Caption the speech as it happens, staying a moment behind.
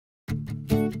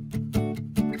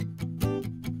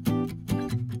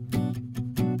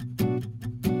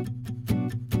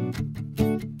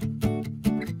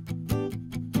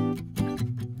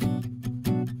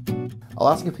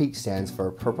Alaska Peak stands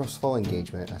for Purposeful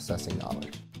Engagement Assessing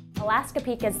Knowledge. Alaska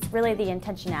Peak is really the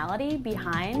intentionality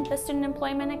behind the student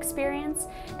employment experience,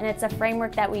 and it's a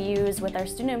framework that we use with our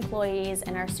student employees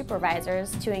and our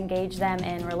supervisors to engage them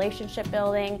in relationship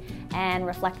building and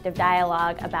reflective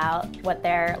dialogue about what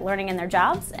they're learning in their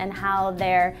jobs and how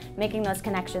they're making those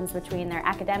connections between their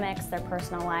academics, their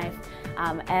personal life,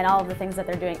 and all of the things that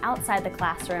they're doing outside the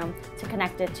classroom to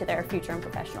connect it to their future and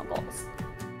professional goals.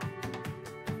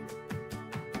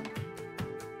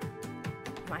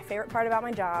 My favorite part about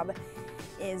my job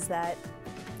is that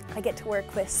I get to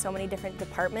work with so many different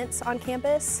departments on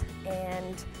campus,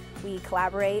 and we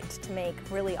collaborate to make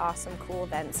really awesome, cool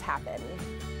events happen.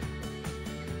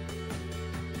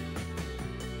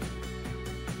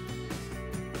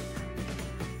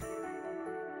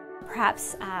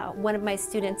 Perhaps one of my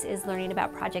students is learning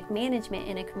about project management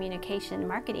in a communication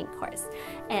marketing course,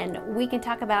 and we can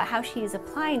talk about how she's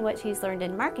applying what she's learned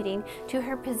in marketing to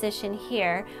her position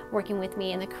here working with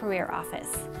me in the career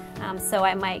office. So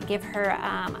I might give her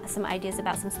some ideas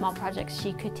about some small projects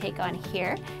she could take on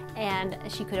here, and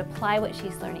she could apply what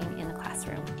she's learning in the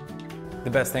classroom. The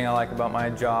best thing I like about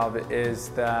my job is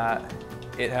that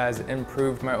it has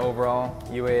improved my overall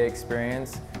UAA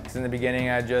experience, because in the beginning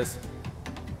I just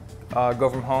go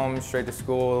from home straight to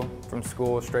school, from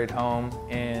school straight home,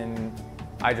 and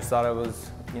I just thought it was,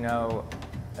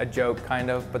 a joke kind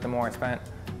of, but the more I spent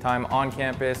time on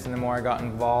campus and the more I got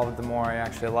involved, the more I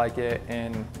actually like it,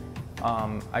 and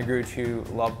I grew to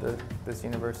love this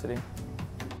university.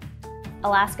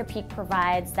 Alaska Peak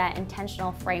provides that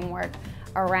intentional framework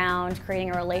around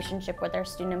creating a relationship with our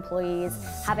student employees,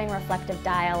 having reflective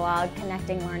dialogue,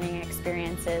 connecting learning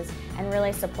experiences, and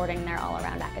really supporting their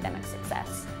all-around academic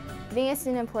success. Being a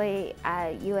student employee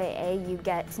at UAA, you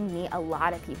get to meet a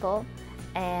lot of people,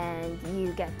 and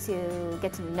you get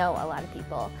to know a lot of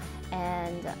people.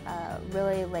 And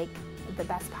really, the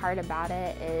best part about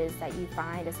it is that you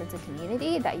find a sense of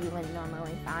community that you wouldn't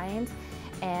normally find.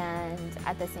 And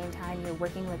at the same time, you're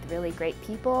working with really great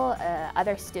people,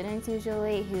 other students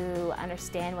usually, who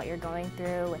understand what you're going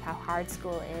through with how hard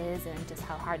school is and just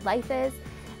how hard life is.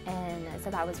 And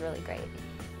so that was really great.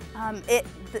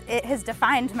 It has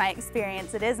defined my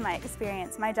experience. It is my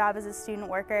experience. My job as a student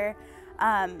worker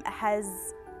has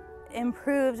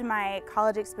improved my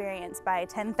college experience by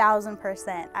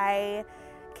 10,000%. I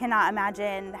cannot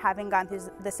imagine having gone through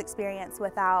this experience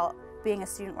without being a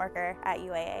student worker at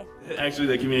UAA. Actually,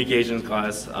 the communications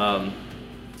class,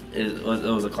 it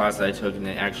was a class that I took, and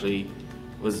it actually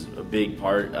was a big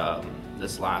part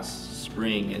this last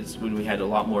spring, is when we had a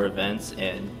lot more events,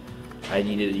 and I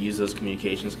needed to use those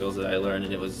communication skills that I learned,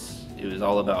 and it was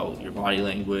all about your body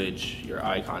language, your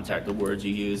eye contact, the words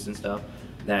you use and stuff.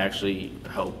 That actually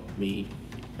helped me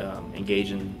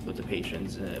engage with the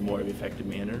patrons in a more effective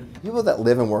manner. People that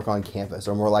live and work on campus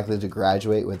are more likely to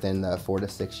graduate within the 4 to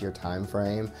 6 year time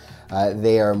frame.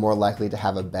 They are more likely to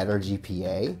have a better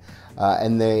GPA,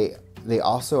 and they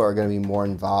also are going to be more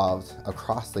involved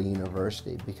across the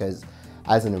university, because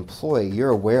as an employee,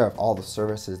 you're aware of all the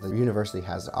services the university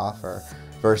has to offer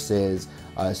versus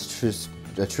a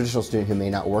traditional student who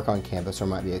may not work on campus or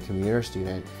might be a commuter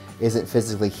student isn't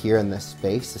physically here in this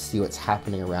space to see what's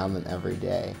happening around them every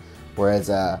day. Whereas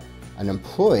an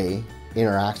employee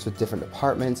interacts with different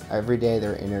departments every day.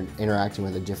 They're interacting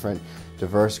with a different,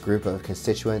 diverse group of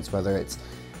constituents, whether it's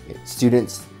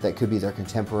students that could be their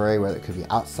contemporary, whether it could be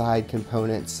outside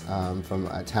components from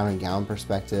a town and gown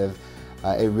perspective.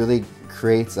 It really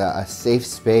creates a safe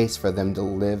space for them to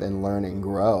live and learn and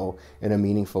grow in a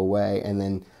meaningful way, and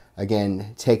then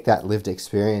again take that lived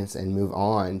experience and move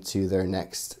on to their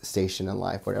next station in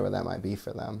life, whatever that might be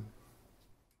for them.